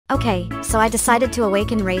Okay, so I decided to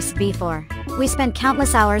awaken race V4. We spent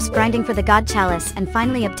countless hours grinding for the God Chalice and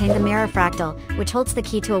finally obtained the Mirror Fractal, which holds the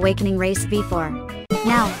key to awakening race V4.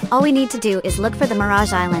 Now, all we need to do is look for the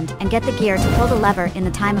Mirage Island and get the gear to pull the lever in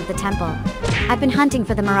the time of the temple. I've been hunting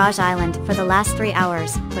for the Mirage Island for the last 3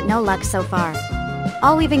 hours, but no luck so far.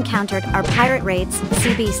 All we've encountered are pirate raids,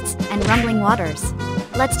 sea beasts, and rumbling waters.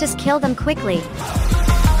 Let's just kill them quickly.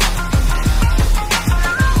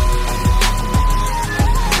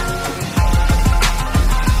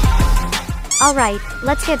 Alright,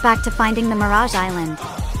 let's get back to finding the Mirage Island.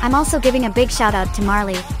 I'm also giving a big shout out to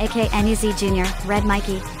Marley, aka NEZ Jr., Red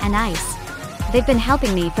Mikey, and Ice. They've been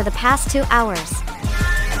helping me for the past 2 hours.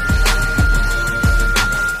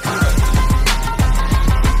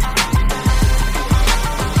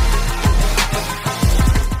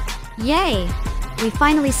 Yay! We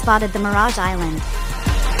finally spotted the Mirage Island.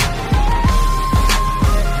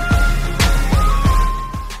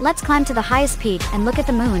 Let's climb to the highest peak and look at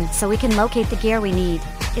the moon so we can locate the gear we need.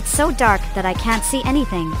 It's so dark that I can't see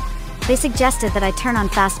anything. They suggested that I turn on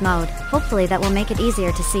fast mode, hopefully that will make it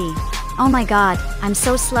easier to see. Oh my god, I'm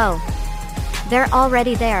so slow. They're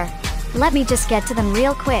already there. Let me just get to them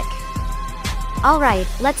real quick. Alright,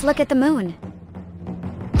 let's look at the moon.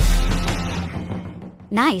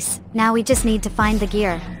 Nice, now we just need to find the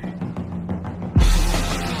gear.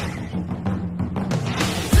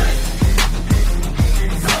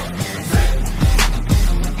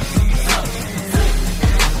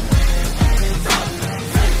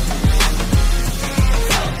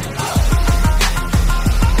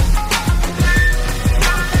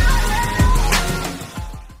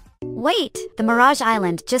 Wait, the Mirage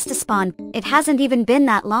Island just spawned. It hasn't even been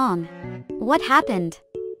that long. What happened?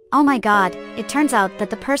 Oh my god, it turns out that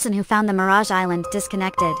the person who found the Mirage Island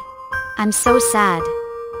disconnected. I'm so sad.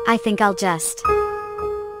 I think I'll just